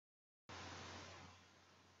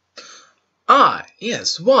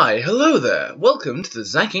Yes, why, hello there. Welcome to the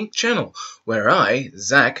Zach Inc. channel, where I,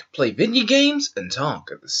 Zach, play video games and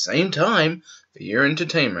talk at the same time for your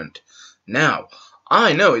entertainment. Now,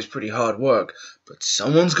 I know it's pretty hard work, but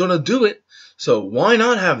someone's gonna do it, so why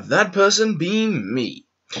not have that person be me?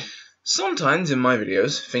 Sometimes in my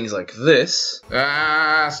videos, things like this...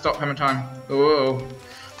 Stop hammer time. Whoa.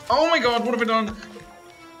 Oh my god, what have I done?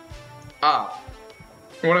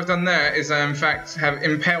 What I've done there is in fact have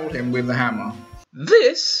impaled him with the hammer.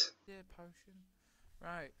 This... Potion.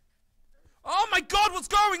 Right. Oh my god, what's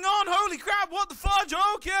going on? Holy crap, what the fudge?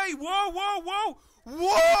 Okay, whoa, whoa, whoa,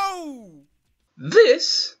 whoa!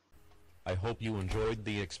 This... I hope you enjoyed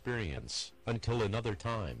the experience. Until another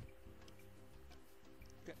time.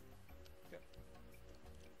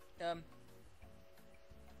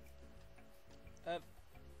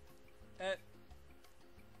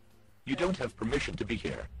 You don't have permission to be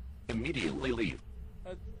here. Immediately leave.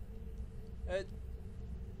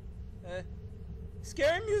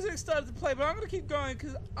 Scary music started to play, but I'm gonna keep going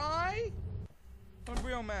because I'm a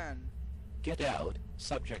real man. Get out.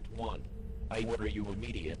 Subject 1. I order you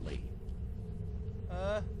immediately.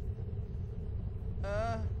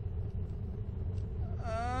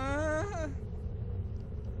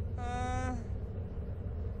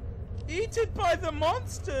 Eaten by the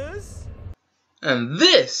monsters? And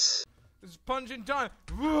this... This is punching time.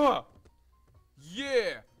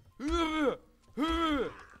 Yeah.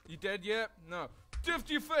 You dead yet? No. Diff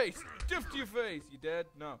to your face. Diff to your face. You dead?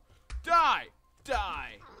 No. Die.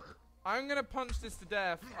 Die. I'm gonna punch this to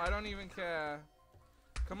death. I don't even care.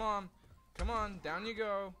 Come on. Come on. Down you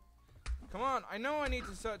go. Come on. I know I need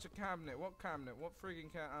to search a cabinet. What cabinet? What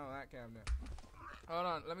friggin' cabinet? Oh, that cabinet. Hold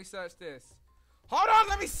on. Let me search this. Hold on.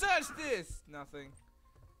 Let me search this. Nothing.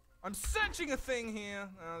 I'm searching a thing here.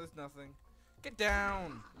 Oh, there's nothing. Get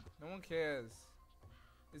down. No one cares.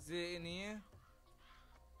 Is it in here?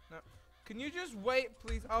 No. Can you just wait,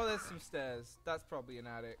 please? Oh, there's some stairs. That's probably an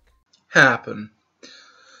attic. happen.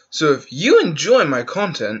 So if you enjoy my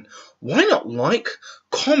content, why not like,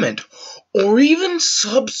 comment, or even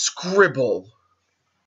subscribble?